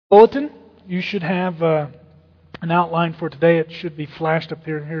Bulletin. You should have an outline for today. It should be flashed up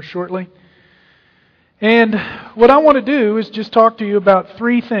here shortly. And what I want to do is just talk to you about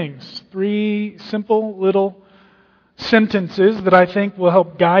three things. Three simple little sentences that I think will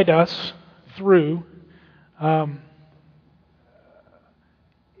help guide us through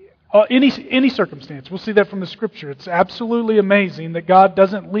any circumstance. We'll see that from the Scripture. It's absolutely amazing that God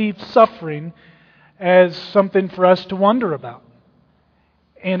doesn't leave suffering as something for us to wonder about.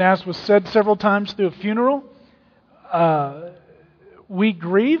 And as was said several times through a funeral, we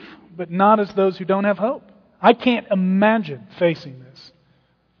grieve, but not as those who don't have hope. I can't imagine facing this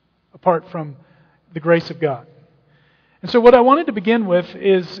apart from the grace of God. And so what I wanted to begin with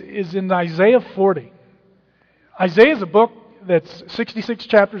is in Isaiah 40. Isaiah is a book that's 66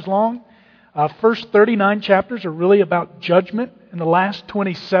 chapters long. First 39 chapters are really about judgment, and the last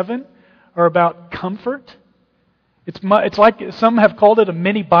 27 are about comfort. It's like some have called it a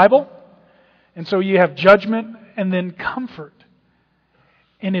mini Bible. And so you have judgment and then comfort.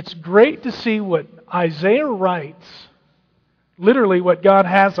 And it's great to see what Isaiah writes, literally what God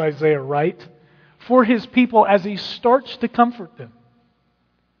has Isaiah write, for His people as He starts to comfort them.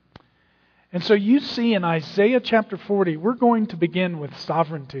 And so you see in Isaiah chapter 40, we're going to begin with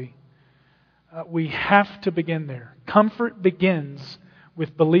sovereignty. We have to begin there. Comfort begins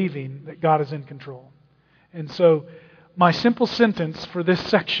with believing that God is in control. And so my simple sentence for this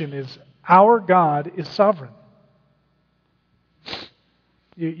section is, our God is sovereign.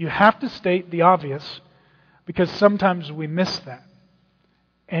 You have to state the obvious because sometimes we miss that.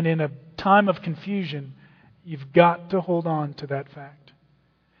 And in a time of confusion, you've got to hold on to that fact.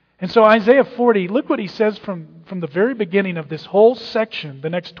 And so Isaiah 40, look what he says from the very beginning of this whole section, the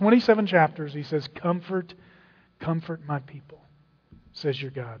next 27 chapters. He says, "Comfort, comfort my people, says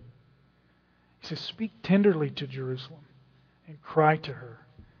your God." He says, "Speak tenderly to Jerusalem and cry to her,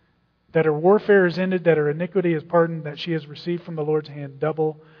 that her warfare is ended, that her iniquity is pardoned, that she has received from the Lord's hand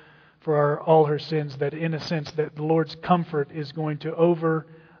double for all her sins," that in a sense that the Lord's comfort is going to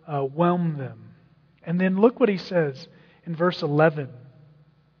overwhelm them. And then look what he says in verse 11.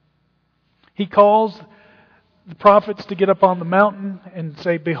 He calls the prophets to get up on the mountain and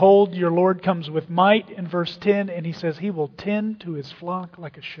say, "Behold, your Lord comes with might," in verse 10, and he says, "He will tend to His flock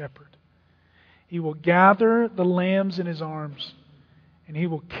like a shepherd. He will gather the lambs in His arms, and He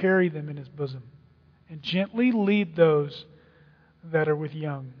will carry them in His bosom, and gently lead those that are with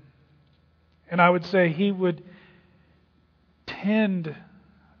young." And I would say He would tend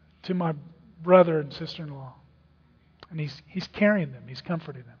to my brother and sister-in-law. And He's carrying them. He's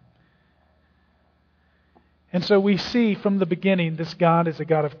comforting them. And so we see from the beginning this God is a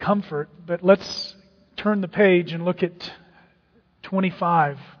God of comfort. But let's turn the page and look at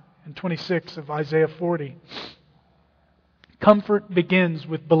 25 and 26 of Isaiah 40. Comfort begins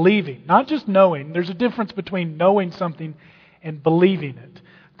with believing, not just knowing. There's a difference between knowing something and believing it.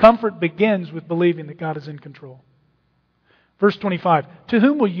 Comfort begins with believing that God is in control. Verse 25, "To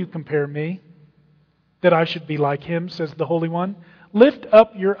whom will you compare me, that I should be like Him, says the Holy One? Lift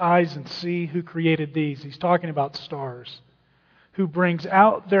up your eyes and see who created these." He's talking about stars. "Who brings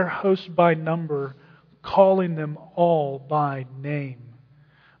out their host by number, calling them all by name.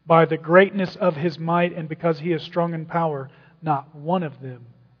 By the greatness of His might and because He is strong in power, not one of them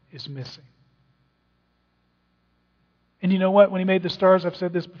is missing." And you know what? When He made the stars, I've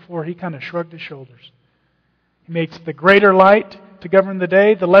said this before, He kind of shrugged His shoulders. He makes the greater light to govern the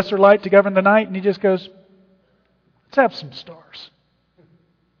day, the lesser light to govern the night, and He just goes, "Let's have some stars."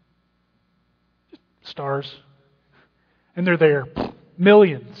 Just stars. And they're there.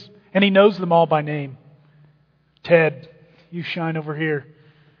 Millions. And He knows them all by name. "Ted, you shine over here."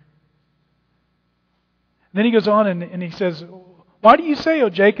 Then He goes on and He says, "Why do you say, O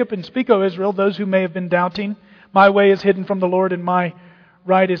Jacob, and speak, O Israel, those who may have been doubting? My way is hidden from the Lord, and my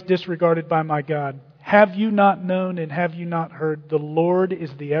right is disregarded by my God. Have you not known and have you not heard? The Lord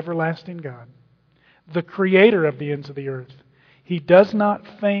is the everlasting God, the Creator of the ends of the earth. He does not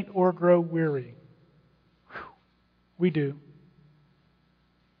faint or grow weary." Whew. We do.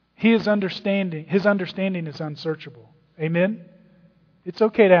 His understanding is unsearchable. Amen? It's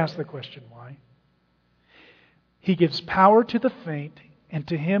okay to ask the question, why? "He gives power to the faint, and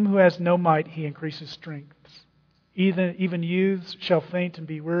to him who has no might He increases strength. Even youths shall faint and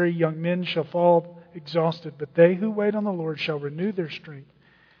be weary, young men shall fall exhausted, but they who wait on the Lord shall renew their strength.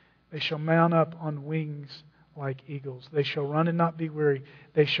 They shall mount up on wings like eagles. They shall run and not be weary.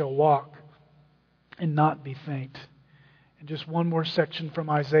 They shall walk and not be faint." And just one more section from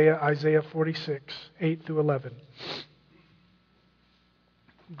Isaiah 46, 8 through 11.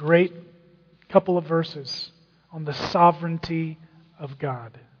 Great couple of verses on the sovereignty of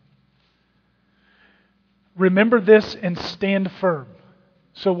God. Remember this and stand firm.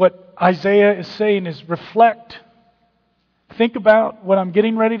 So what Isaiah is saying is reflect. Think about what I'm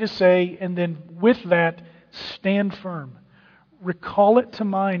getting ready to say, and then with that, stand firm. Recall it to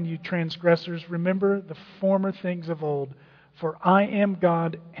mind, you transgressors. Remember the former things of old. For I am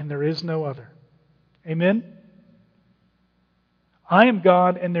God, and there is no other. Amen? I am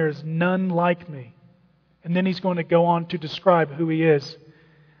God, and there is none like me. And then he's going to go on to describe who he is.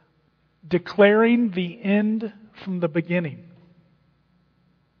 Declaring the end from the beginning.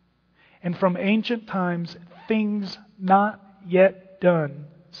 And from ancient times, things not yet done,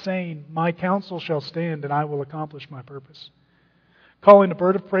 saying, my counsel shall stand, and I will accomplish my purpose. Calling a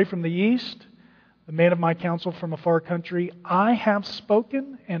bird of prey from the east, the man of my counsel from a far country, I have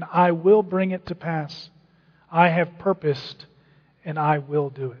spoken, and I will bring it to pass. I have purposed, and I will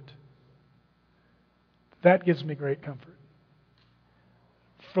do it. That gives me great comfort.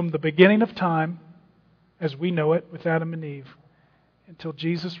 From the beginning of time, as we know it with Adam and Eve, until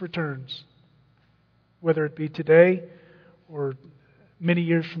Jesus returns, whether it be today or many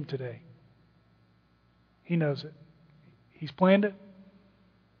years from today, He knows it. He's planned it,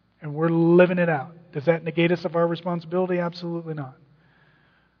 and we're living it out. Does that negate us of our responsibility? Absolutely not.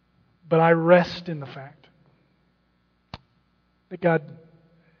 But I rest in the fact that God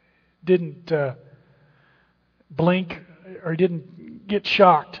didn't blink or didn't get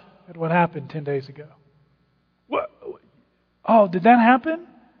shocked at what happened 10 days ago. What? Oh, did that happen?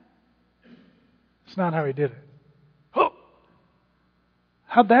 It's not how He did it. Oh,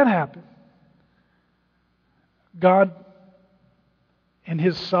 how'd that happen? God, in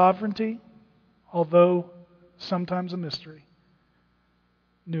His sovereignty, although sometimes a mystery,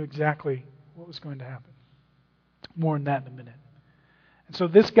 knew exactly what was going to happen. More on that in a minute. And so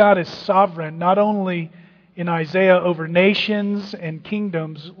this God is sovereign, not only in Isaiah over nations and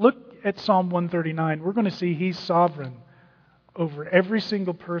kingdoms. Look at Psalm 139. We're going to see He's sovereign over every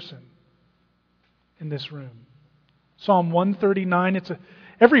single person in this room. Psalm 139,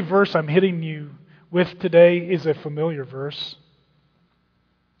 every verse I'm hitting you with today is a familiar verse.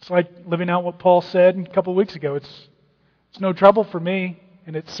 It's like living out what Paul said a couple of weeks ago. It's no trouble for me,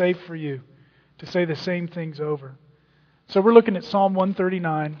 and it's safe for you to say the same things over. So we're looking at Psalm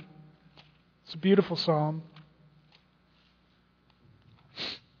 139. It's a beautiful psalm.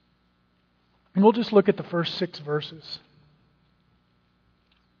 And we'll just look at the first 6 verses.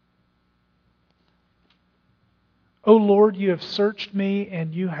 O Lord, you have searched me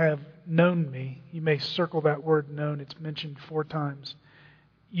and you have known me. You may circle that word known. It's mentioned 4 times.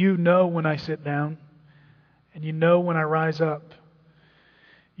 You know when I sit down, and you know when I rise up.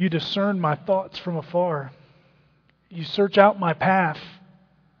 You discern my thoughts from afar. You search out my path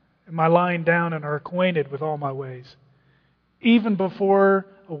and my lying down, and are acquainted with all my ways. Even before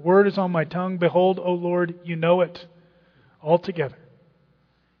a word is on my tongue, behold, O Lord, you know it altogether.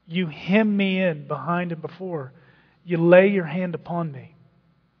 You hem me in behind and before. You lay your hand upon me.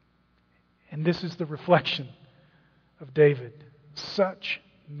 And this is the reflection of David. Such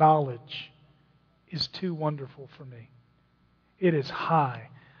knowledge is too wonderful for me. It is high.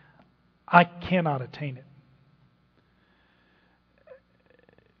 I cannot attain it.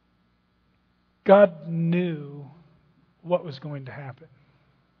 God knew what was going to happen.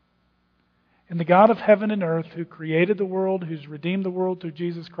 And the God of heaven and earth, who created the world, who's redeemed the world through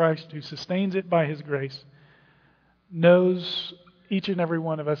Jesus Christ, who sustains it by His grace, knows each and every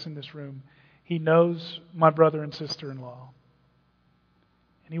one of us in this room. He knows my brother and sister-in-law.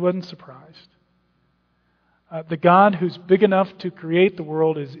 And He wasn't surprised. The God who's big enough to create the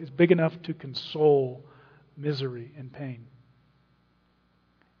world is big enough to console misery and pain.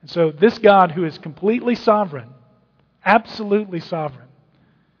 And so this God who is completely sovereign, absolutely sovereign,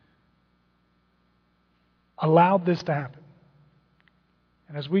 allowed this to happen.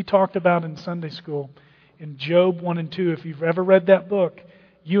 And as we talked about in Sunday school, in Job 1 and 2, if you've ever read that book,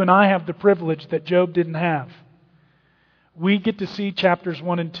 you and I have the privilege that Job didn't have. We get to see chapters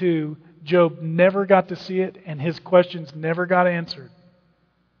 1 and 2. Job never got to see it, and his questions never got answered.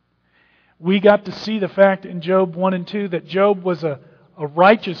 We got to see the fact in Job 1 and 2 that Job was a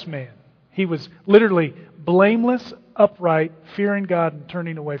righteous man. He was literally blameless, upright, fearing God, and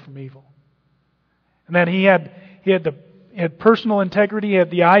turning away from evil. And that he had personal integrity, he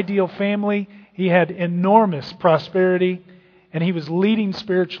had the ideal family, he had enormous prosperity, and he was leading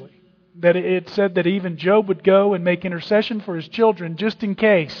spiritually. That it said that even Job would go and make intercession for his children just in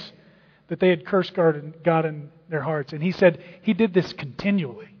case that they had cursed God in their hearts. And he said he did this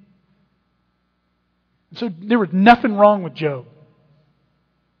continually. So there was nothing wrong with Job.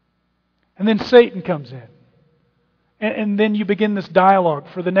 And then Satan comes in. And then you begin this dialogue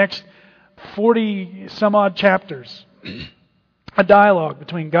for the next 40 some odd chapters, a dialogue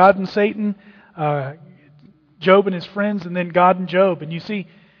between God and Satan, Job and his friends, and then God and Job. And you see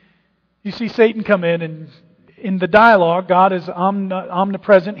Satan come in, and in the dialogue, God is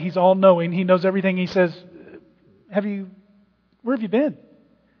omnipresent. He's all-knowing. He knows everything. He says, where have you been?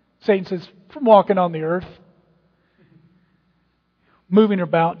 Satan says, from walking on the earth, moving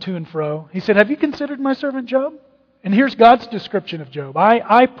about to and fro. He said, have you considered my servant Job? And here's God's description of Job.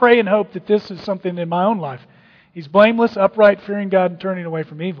 I pray and hope that this is something in my own life. He's blameless, upright, fearing God, and turning away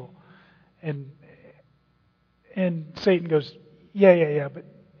from evil. And Satan goes, yeah, but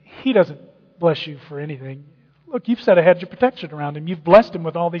he doesn't bless you for anything. Look, you've set a hedge of protection around him. You've blessed him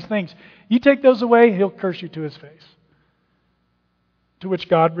with all these things. You take those away, he'll curse you to his face. To which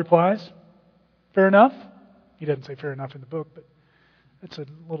God replies, fair enough. He doesn't say fair enough in the book, but that's a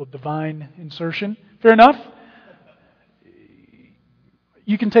little divine insertion. Fair enough.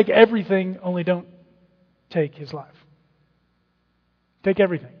 You can take everything, only don't take his life. Take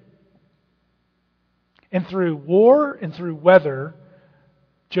everything. And through war and through weather,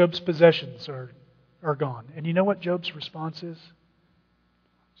 Job's possessions are gone. And you know what Job's response is?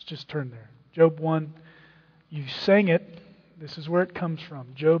 Let's just turn there. Job 1, you sang it. This is where it comes from.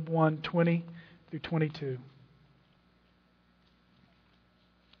 Job 1, 20 through 22.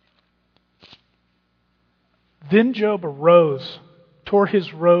 Then Job arose, tore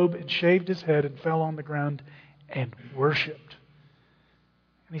his robe, and shaved his head, and fell on the ground and worshipped.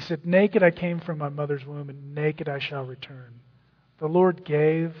 And he said, naked I came from my mother's womb, and naked I shall return. The Lord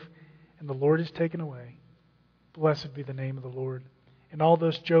gave, and the Lord has taken away. Blessed be the name of the Lord. In all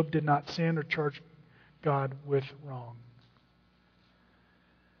this, Job did not sin or charge God with wrong.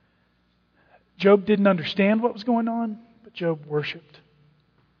 Job didn't understand what was going on, but Job worshipped.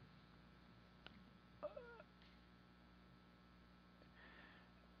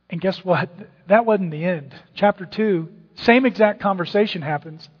 And guess what? That wasn't the end. Chapter 2, same exact conversation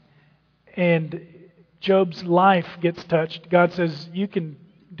happens, and Job's life gets touched. God says, you can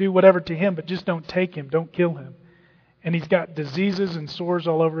do whatever to him, but just don't take him, don't kill him. And he's got diseases and sores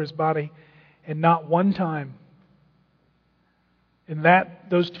all over his body, and not one time in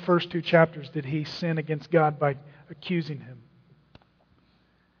those first 2 chapters did he sin against God by accusing him.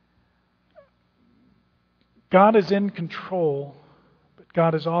 God is in control, but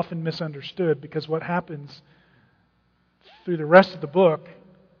God is often misunderstood, because what happens through the rest of the book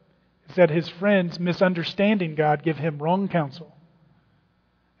is that his friends, misunderstanding God, give him wrong counsel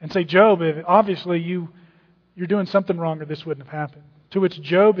and say, Job, obviously you're doing something wrong or this wouldn't have happened. To which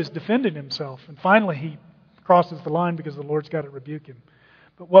Job is defending himself, and finally he crosses the line because the Lord's got to rebuke him.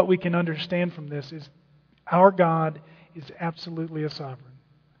 But what we can understand from this is our God is absolutely a sovereign,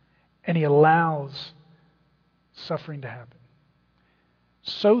 and He allows suffering to happen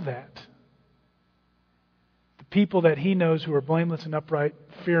so that the people that He knows who are blameless and upright,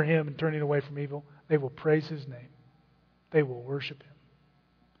 fear Him and turning away from evil, they will praise His name. They will worship Him.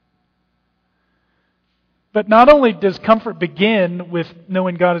 But not only does comfort begin with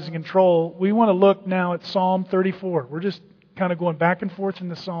knowing God is in control, we want to look now at Psalm 34. We're just kind of going back and forth in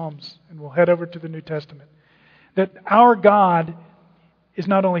the Psalms, and we'll head over to the New Testament. That our God is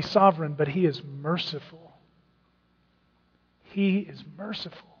not only sovereign, but He is merciful. He is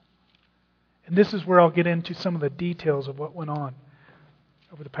merciful. And this is where I'll get into some of the details of what went on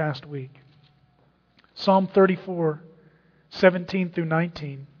over the past week. Psalm 34, 17 through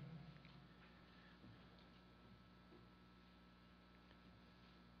 19.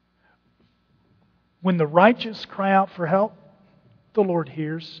 When the righteous cry out for help, the Lord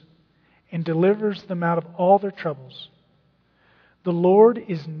hears and delivers them out of all their troubles. The Lord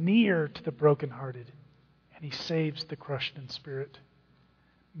is near to the brokenhearted, and He saves the crushed in spirit.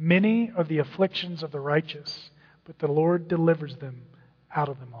 Many are the afflictions of the righteous, but the Lord delivers them out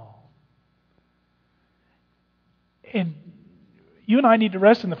of them all. And you and I need to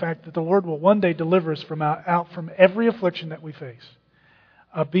rest in the fact that the Lord will one day deliver us out from every affliction that we face.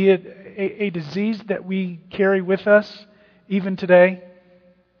 Be it a disease that we carry with us even today,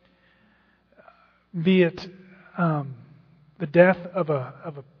 be it the death of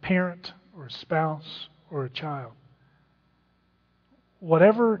a parent or a spouse or a child.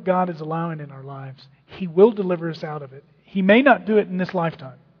 Whatever God is allowing in our lives, He will deliver us out of it. He may not do it in this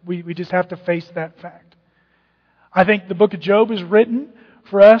lifetime. We just have to face that fact. I think the book of Job is written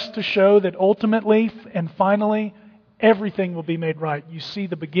for us to show that ultimately and finally everything will be made right. You see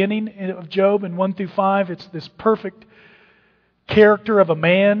the beginning of Job in 1 through 5. It's this perfect character of a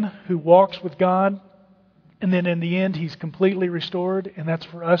man who walks with God. And then in the end, he's completely restored. And that's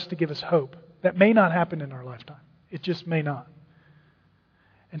for us to give us hope. That may not happen in our lifetime. It just may not.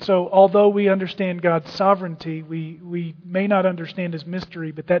 And so, although we understand God's sovereignty, we may not understand His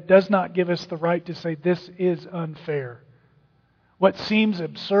mystery, but that does not give us the right to say this is unfair. What seems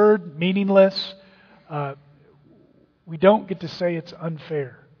absurd, meaningless, we don't get to say it's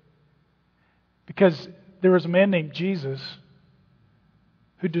unfair. Because there was a man named Jesus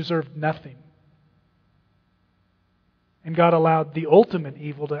who deserved nothing. And God allowed the ultimate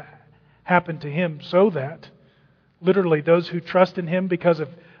evil to happen to Him so that literally those who trust in Him because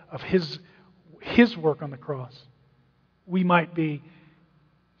of His work on the cross, we might be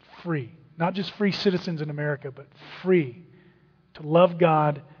free. Not just free citizens in America, but free to love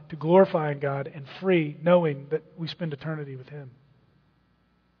God, to glorify God, and free knowing that we spend eternity with Him.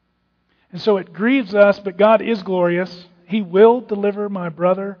 And so it grieves us, but God is glorious. He will deliver my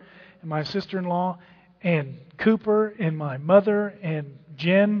brother and my sister-in-law and Cooper and my mother and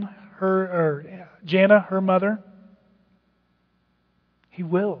Jana, her mother. He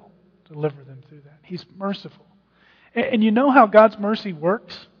will deliver them through that. He's merciful. And you know how God's mercy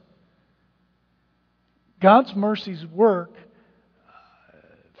works? God's mercies work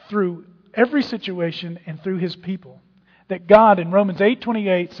through every situation and through His people. That God in Romans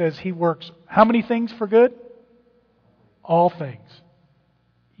 8:28 says He works how many things for good? All things.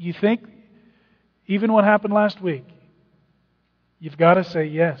 You think, even what happened last week, you've got to say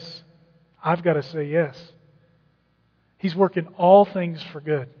yes. I've got to say yes. He's working all things for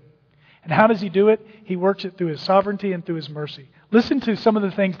good. And how does He do it? He works it through His sovereignty and through His mercy. Listen to some of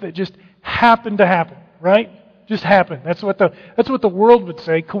the things that just happen to happen, right? Just happened. That's what the world would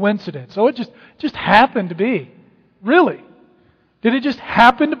say, coincidence. So it just happened to be. Really? Did it just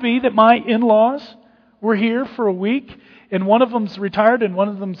happen to be that my in-laws were here for a week and one of them's retired and one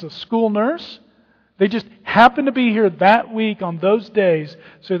of them's a school nurse? They just happened to be here that week on those days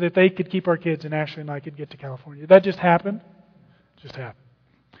so that they could keep our kids and Ashley and I could get to California. That just happened? Just happened.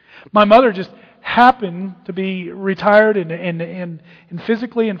 My mother just happened to be retired and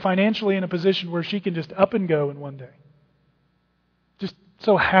physically and financially in a position where she can just up and go in one day. Just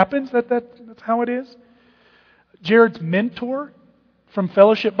so happens that's how it is. Jared's mentor from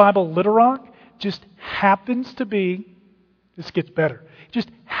Fellowship Bible Little Rock just happens to be, this gets better, just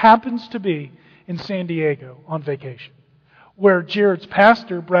happens to be in San Diego on vacation, where Jared's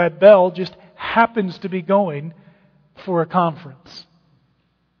pastor, Brad Bell, just happens to be going for a conference.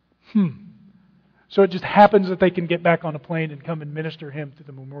 So it just happens that they can get back on a plane and come and minister him to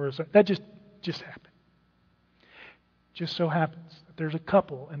the memorial. That just happened. Just so happens that there's a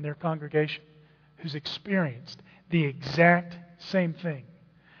couple in their congregation who's experienced the exact same thing.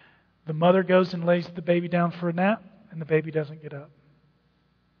 The mother goes and lays the baby down for a nap, and the baby doesn't get up.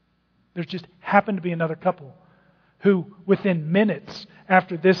 There's just happened to be another couple who, within minutes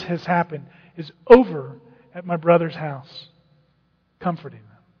after this has happened, is over at my brother's house, comforting them.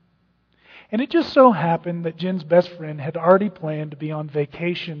 And it just so happened that Jen's best friend had already planned to be on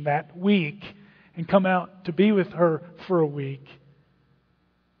vacation that week and come out to be with her for a week.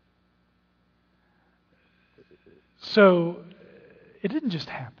 So it didn't just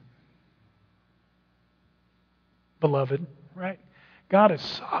happen. Beloved, right? God is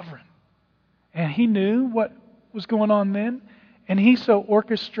sovereign. And He knew what was going on then. And He so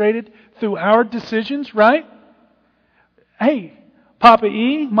orchestrated through our decisions, right? Hey, Papa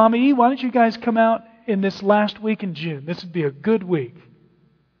E, Mama E, why don't you guys come out in this last week in June? This would be a good week.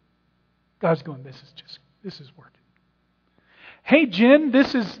 God's going, this is working. Hey, Jen,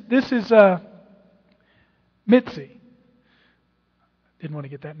 this is Mitzi. Didn't want to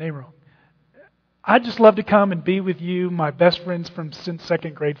get that name wrong. I'd just love to come and be with you, my best friends from since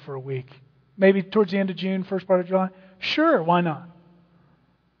second grade, for a week. Maybe towards the end of June, first part of July. Sure, why not?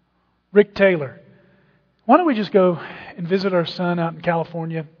 Rick Taylor. Why don't we just go and visit our son out in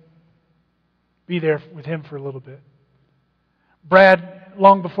California? Be there with him for a little bit. Brad,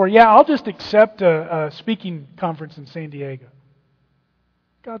 long before, I'll just accept a speaking conference in San Diego.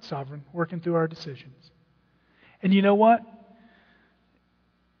 God's sovereign, working through our decisions. And you know what?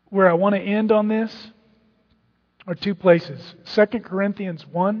 Where I want to end on this are two places. 2 Corinthians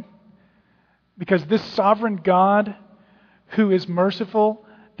 1, because this sovereign God who is merciful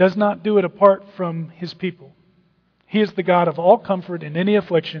does not do it apart from His people. He is the God of all comfort in any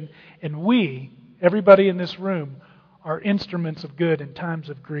affliction, and we, everybody in this room, are instruments of good in times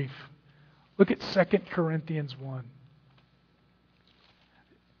of grief. Look at 2 Corinthians 1.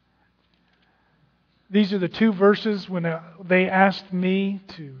 These are the two verses when they asked me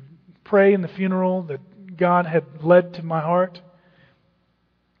to pray in the funeral that God had led to my heart.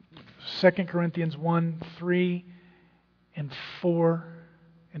 2 Corinthians 1, 3 and 4.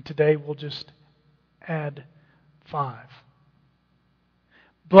 And today we'll just add 5.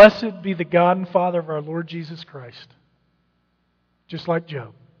 Blessed be the God and Father of our Lord Jesus Christ. Just like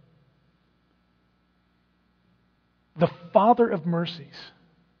Job. The Father of mercies.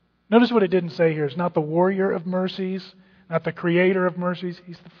 Notice what it didn't say here. It's not the warrior of mercies, not the creator of mercies.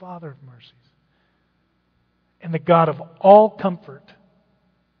 He's the Father of mercies. And the God of all comfort.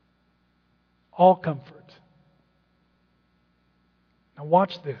 All comfort. Now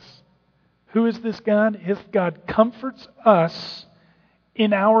watch this. Who is this God? His God comforts us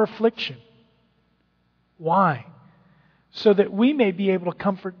in our affliction. Why? So that we may be able to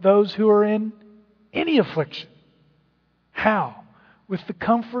comfort those who are in any affliction. How? With the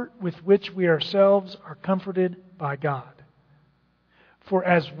comfort with which we ourselves are comforted by God. For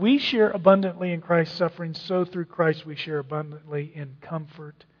as we share abundantly in Christ's suffering, so through Christ we share abundantly in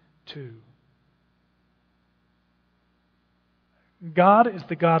comfort too. God is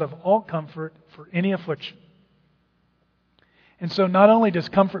the God of all comfort for any affliction. And so not only does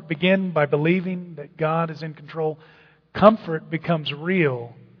comfort begin by believing that God is in control, comfort becomes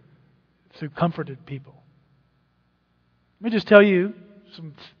real through comforted people. Let me just tell you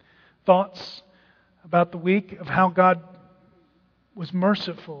some thoughts about the week of how God was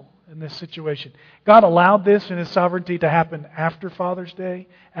merciful in this situation. God allowed this in His sovereignty to happen after Father's Day,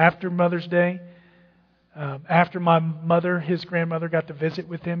 after Mother's Day, after my mother, his grandmother, got to visit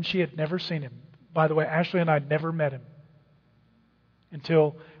with him. She had never seen him. By the way, Ashley and I never met him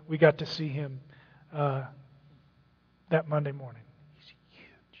until we got to see him that Monday morning. He's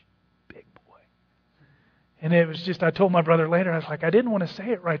huge, big boy. And it was just, I told my brother later, I was like, I didn't want to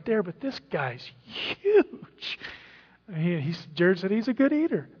say it right there, but this guy's huge. Jared said he's a good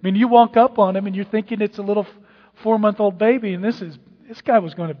eater. I mean, you walk up on him and you're thinking it's a little 4-month-old baby, and this guy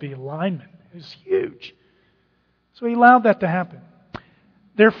was going to be a lineman. He was huge. So He allowed that to happen.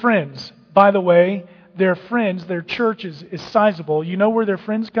 Their friends, by the way, their friends, their church is sizable. You know where their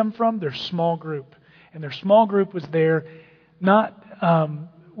friends come from? Their small group. And their small group was there not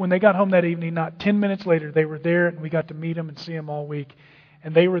when they got home that evening, not 10 minutes later. They were there, and we got to meet them and see them all week.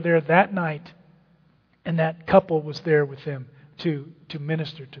 And they were there that night, and that couple was there with them to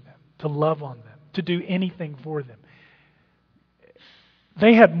minister to them, to love on them, to do anything for them.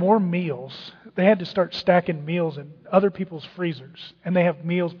 They had more meals. They had to start stacking meals in other people's freezers. And they have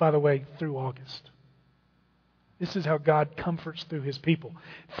meals, by the way, through August. This is how God comforts through His people.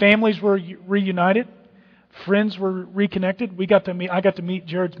 Families were reunited. Friends were reconnected. I got to meet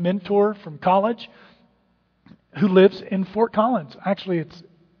Jared's mentor from college, who lives in Fort Collins. Actually, it's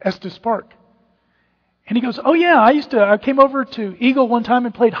Estes Park. And he goes, oh yeah, I came over to Eagle one time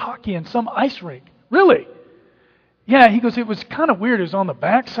and played hockey in some ice rink. Really? Yeah, he goes, it was kind of weird. It was on the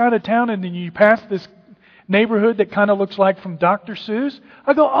back side of town, and then you pass this neighborhood that kind of looks like from Dr. Seuss.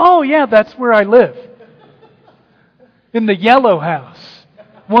 I go, oh yeah, that's where I live. In the yellow house.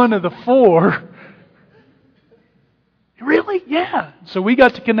 One of the 4. Really? Yeah. So we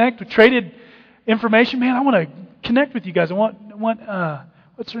got to connect. We traded information. Man, I want to connect with you guys. I want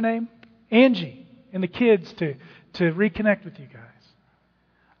what's her name? Angie and the kids to reconnect with you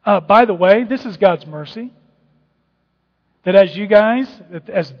guys. By the way, this is God's mercy. That as you guys,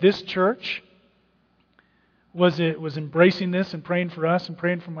 as this church was embracing this and praying for us and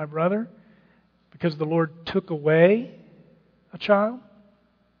praying for my brother, because the Lord took away a child,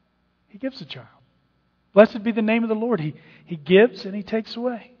 He gives a child. Blessed be the name of the Lord. He gives and He takes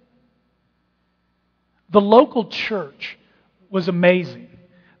away. The local church was amazing.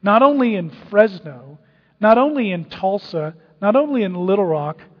 Not only in Fresno, not only in Tulsa, not only in Little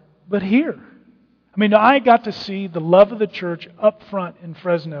Rock, but here. I mean, I got to see the love of the church up front in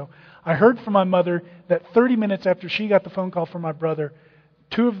Fresno. I heard from my mother that 30 minutes after she got the phone call from my brother,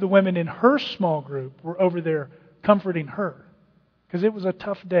 2 of the women in her small group were over there comforting her. Because it was a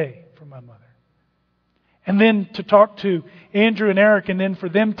tough day for my mother. And then to talk to Andrew and Eric, and then for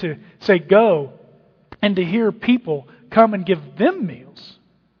them to say go, and to hear people come and give them meals.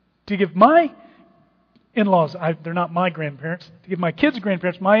 To give my in-laws, they're not my grandparents, to give my kids'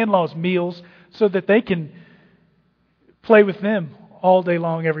 grandparents, my in-laws, meals so that they can play with them all day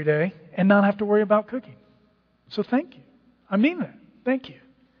long every day and not have to worry about cooking. So thank you. I mean that. Thank you.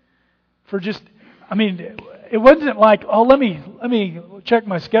 For just, it wasn't like, oh, let me check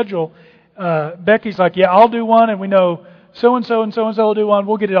my schedule. Becky's like, yeah, I'll do one, and we know so-and-so and so-and-so will do one.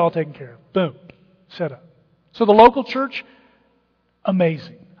 We'll get it all taken care of. Boom. Set up. So the local church,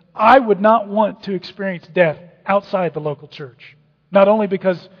 amazing. I would not want to experience death outside the local church. Not only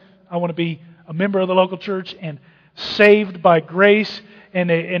because I want to be a member of the local church and saved by grace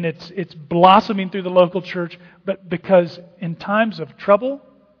and it's blossoming through the local church, but because in times of trouble,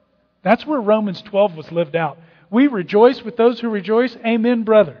 that's where Romans 12 was lived out. We rejoice with those who rejoice. Amen,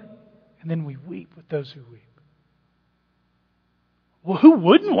 brother. And then we weep with those who weep. Well, who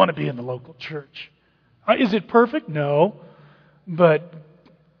wouldn't want to be in the local church? Is it perfect? No. But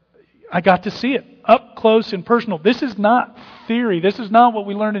I got to see it up close and personal. This is not theory. This is not what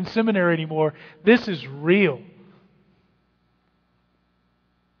we learned in seminary anymore. This is real.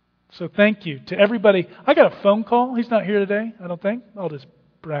 So thank you to everybody. I got a phone call. He's not here today, I don't think. I'll just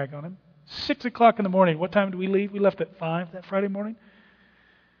brag on him. 6 o'clock in the morning. What time did we leave? We left at 5 that Friday morning.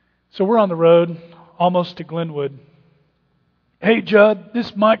 So we're on the road, almost to Glenwood. Hey, Judd, this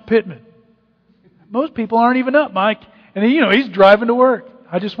is Mike Pittman. Most people aren't even up, Mike. And he's driving to work.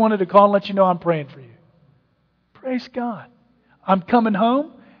 I just wanted to call and let you know I'm praying for you. Praise God. I'm coming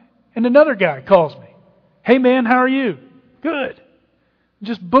home, and another guy calls me. Hey, man, how are you? Good.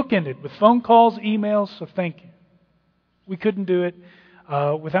 Just bookended with phone calls, emails, so thank you. We couldn't do it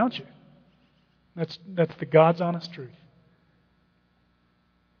without you. That's the God's honest truth.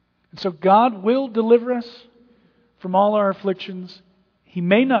 And so God will deliver us from all our afflictions. He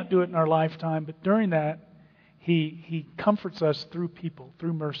may not do it in our lifetime, but during that, He comforts us through people,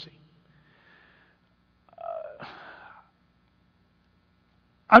 through mercy.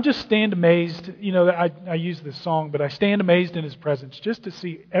 I just stand amazed. I use this song, but I stand amazed in His presence just to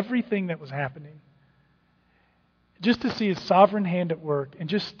see everything that was happening. Just to see His sovereign hand at work and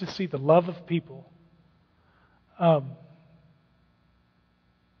just to see the love of people. I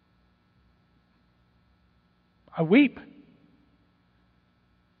weep.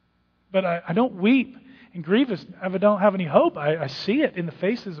 But I don't weep and grieve as I don't have any hope. I see it in the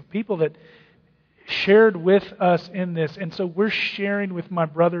faces of people that shared with us in this. And so we're sharing with my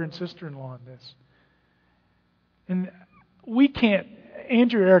brother and sister-in-law in this. And we can't,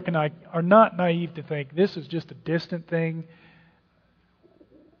 Andrew, Eric, and I are not naive to think this is just a distant thing.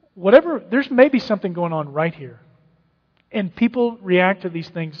 There's maybe something going on right here. And people react to these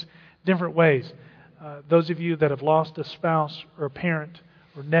things different ways. Those of you that have lost a spouse or a parent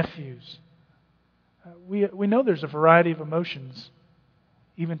or nephews, we know there's a variety of emotions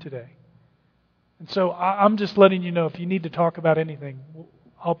even today. And so I'm just letting you know, if you need to talk about anything,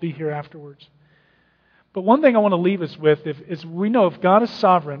 I'll be here afterwards. But one thing I want to leave us with is we know if God is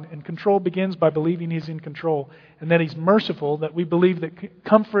sovereign and control begins by believing He's in control and that He's merciful, that we believe that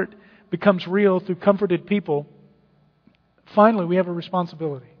comfort becomes real through comforted people, finally we have a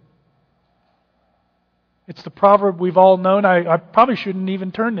responsibility. It's the proverb we've all known. I probably shouldn't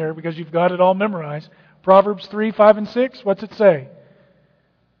even turn there because you've got it all memorized. Proverbs 3, 5, and 6. What's it say?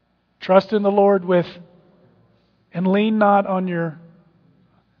 Trust in the Lord and lean not on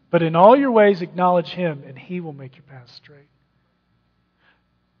but in all your ways acknowledge Him, and He will make your path straight.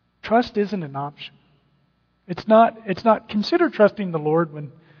 Trust isn't an option. It's not. Consider trusting the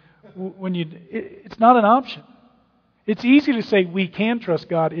Lord it's not an option. It's easy to say we can trust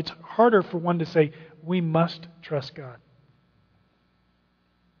God. It's harder for one to say we must trust God.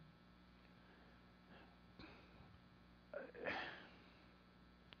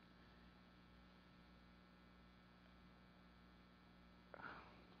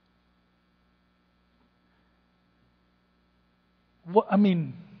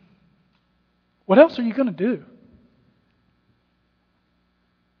 What else are you going to do?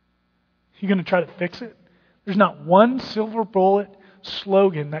 You going to try to fix it? There's not one silver bullet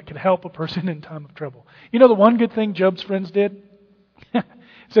slogan that could help a person in time of trouble. You know the one good thing Job's friends did?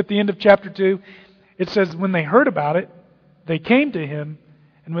 It's at the end of chapter 2. It says when they heard about it, they came to him,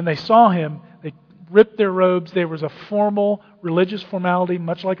 and when they saw him, they ripped their robes. There was a formal religious formality,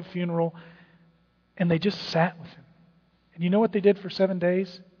 much like a funeral, and they just sat with him. And you know what they did for 7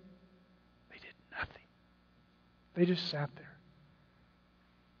 days? They did nothing. They just sat there.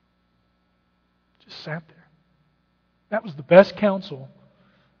 Just sat there. That was the best counsel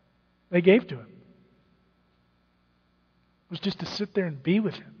they gave to him. It was just to sit there and be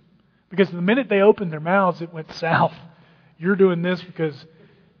with him. Because the minute they opened their mouths, it went south. You're doing this because...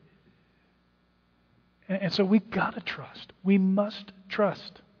 And so we've got to trust. We must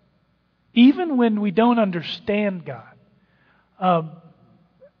trust. Even when we don't understand God.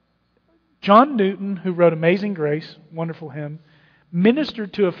 John Newton, who wrote Amazing Grace, wonderful hymn,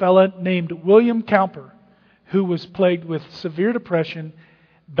 ministered to a fellow named William Cowper, who was plagued with severe depression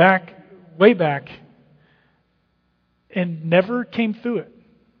way back, and never came through it.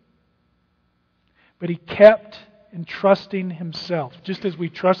 But he kept entrusting himself. Just as we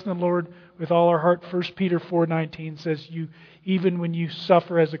trust in the Lord with all our heart, 1 Peter 4:19 says, even when you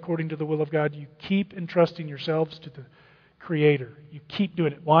suffer as according to the will of God, you keep entrusting yourselves to the Creator. You keep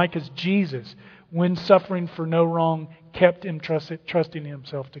doing it. Why? Because Jesus, when suffering for no wrong, kept entrusting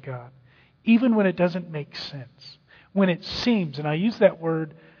himself to God. even when it doesn't make sense. When it seems, and I use that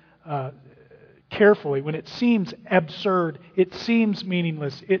word carefully, when it seems absurd, it seems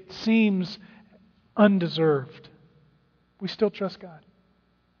meaningless, it seems undeserved, we still trust God.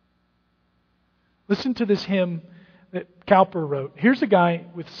 Listen to this hymn that Cowper wrote. Here's a guy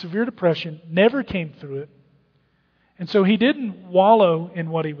with severe depression, never came through it. And so he didn't wallow in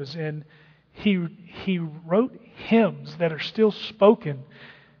what he was in. He wrote hymns that are still spoken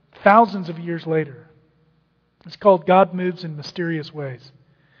thousands of years later. It's called God Moves in Mysterious Ways.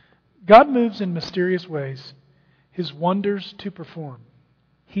 God moves in mysterious ways, His wonders to perform.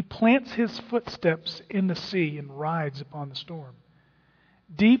 He plants His footsteps in the sea and rides upon the storm.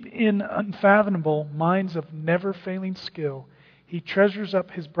 Deep in unfathomable minds of never-failing skill, He treasures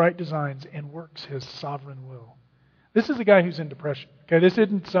up His bright designs and works His sovereign will. This is a guy who's in depression. Okay, this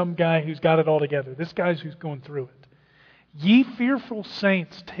isn't some guy who's got it all together. This guy's who's going through it. Ye fearful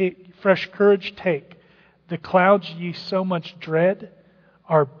saints, take fresh courage take. The clouds ye so much dread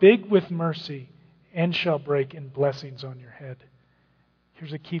are big with mercy and shall break in blessings on your head.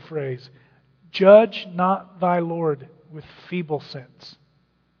 Here's a key phrase. Judge not thy Lord with feeble sense.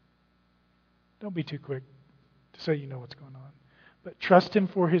 Don't be too quick to say you know what's going on. But trust Him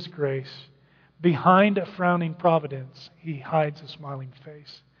for His grace. Behind a frowning providence, He hides a smiling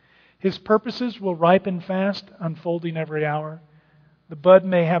face. His purposes will ripen fast, unfolding every hour. The bud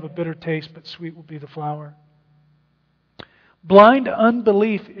may have a bitter taste, but sweet will be the flower. Blind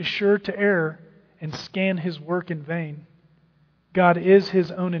unbelief is sure to err and scan His work in vain. God is His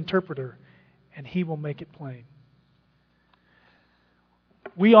own interpreter, and He will make it plain.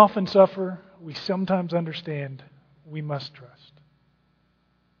 We often suffer. We sometimes understand. We must trust.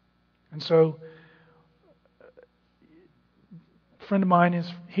 And so, a friend of mine is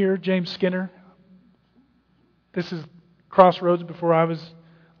here, James Skinner. This is Crossroads before I was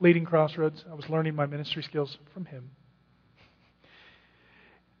leading Crossroads. I was learning my ministry skills from him.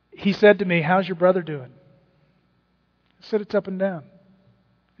 He said to me, "How's your brother doing?" I said, "It's up and down.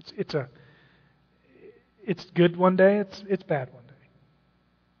 It's good one day, it's bad one day."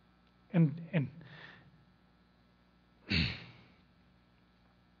 And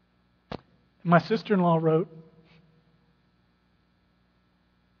my sister-in-law wrote,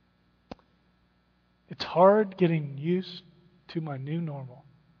 "It's hard getting used to my new normal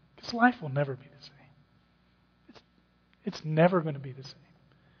because life will never be the same. It's never going to be the same."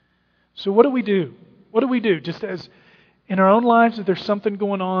 So what do we do? What do we do? Just as in our own lives, if there's something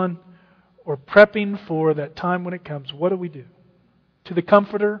going on or prepping for that time when it comes, what do we do? To the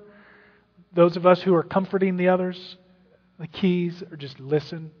comforter, those of us who are comforting the others, the keys are just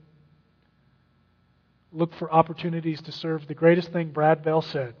listen. Look for opportunities to serve. The greatest thing Brad Bell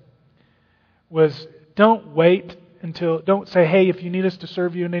said was, don't say, "Hey, if you need us to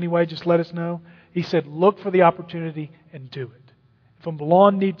serve you in any way, just let us know." He said, look for the opportunity and do it. If a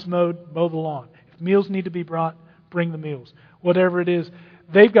lawn needs mowed, mow the lawn. If meals need to be brought, bring the meals. Whatever it is,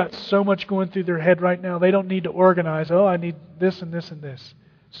 they've got so much going through their head right now, they don't need to organize, I need this and this and this.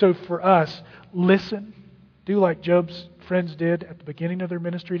 So for us, listen. Do like Job's friends did at the beginning of their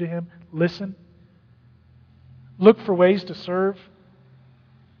ministry to him. Listen. Look for ways to serve.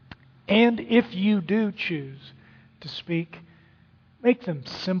 And if you do choose to speak, make them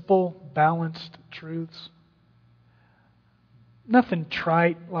simple, balanced truths. Nothing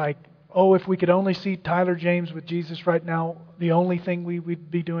trite like, if we could only see Tyler James with Jesus right now, the only thing we would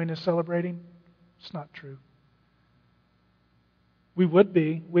be doing is celebrating. It's not true. We would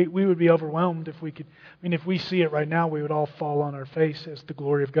be. We would be overwhelmed if we could. If we see it right now, we would all fall on our face as the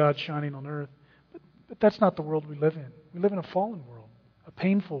glory of God shining on earth. But that's not the world we live in. We live in a fallen world, a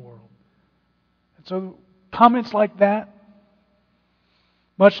painful world. And so comments like that,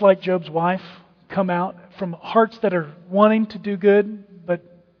 much like Job's wife, come out from hearts that are wanting to do good, but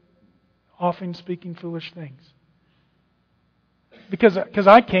often speaking foolish things. Because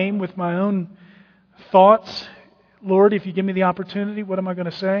I came with my own thoughts. Lord, if you give me the opportunity, what am I going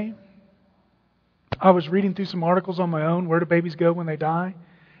to say? I was reading through some articles on my own. Where do babies go when they die?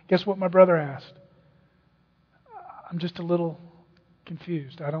 Guess what my brother asked? I'm just a little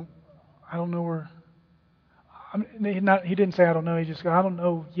confused. I don't know where. He didn't say I don't know. He just said, I don't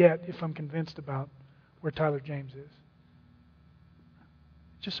know yet if I'm convinced about where Tyler James is.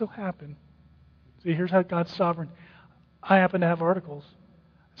 It just so happened. See, here's how God's sovereign. I happen to have articles.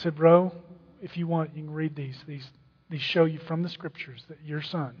 I said, bro, if you want, you can read these. These show you from the Scriptures that your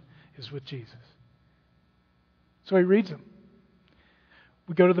son is with Jesus. So he reads them.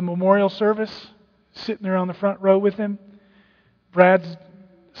 We go to the memorial service, sitting there on the front row with him. Brad's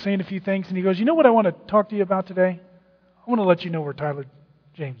saying a few things, and he goes, you know what I want to talk to you about today? I want to let you know where Tyler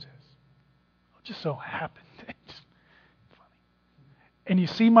James is. just so happened. Just funny. And you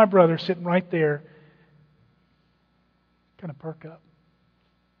see my brother sitting right there, kind of perk up.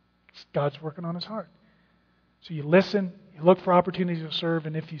 God's working on his heart. So you listen, you look for opportunities to serve,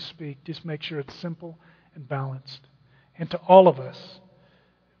 and if you speak, just make sure it's simple and balanced. And to all of us,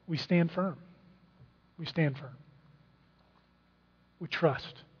 we stand firm. We stand firm. We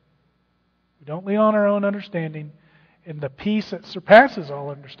trust. We don't lean on our own understanding. And the peace that surpasses all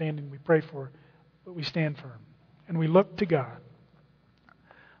understanding we pray for, but we stand firm. And we look to God.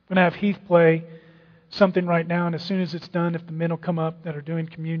 I'm going to have Heath play something right now, and as soon as it's done, if the men will come up that are doing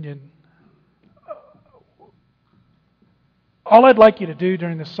communion, all I'd like you to do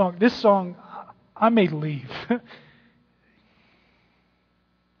during this song, I may leave.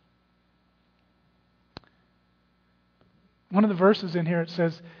 One of the verses in here, it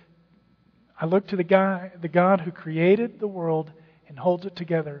says, I look to the God who created the world and holds it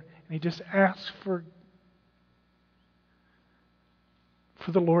together, and He just asks for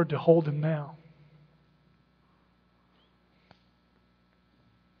the Lord to hold Him now.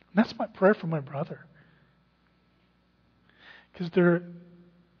 And that's my prayer for my brother. Because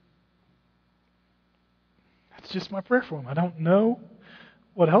that's just my prayer for him. I don't know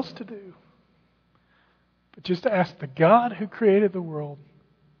what else to do. But just to ask the God who created the world.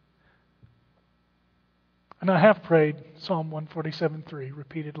 And I have prayed Psalm 147:3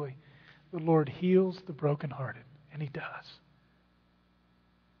 repeatedly. The Lord heals the brokenhearted. And He does.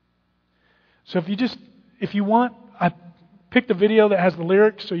 So if you want, I picked a video that has the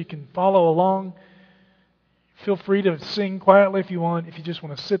lyrics so you can follow along. Feel free to sing quietly if you want, if you just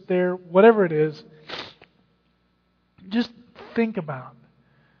want to sit there, whatever it is. Just think about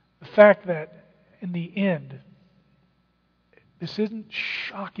the fact that in the end, this isn't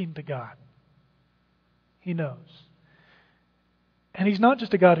shocking to God. He knows. And He's not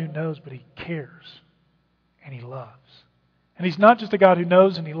just a God who knows, but He cares and He loves. And He's not just a God who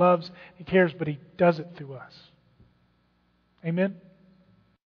knows and He loves, He cares, but He does it through us. Amen?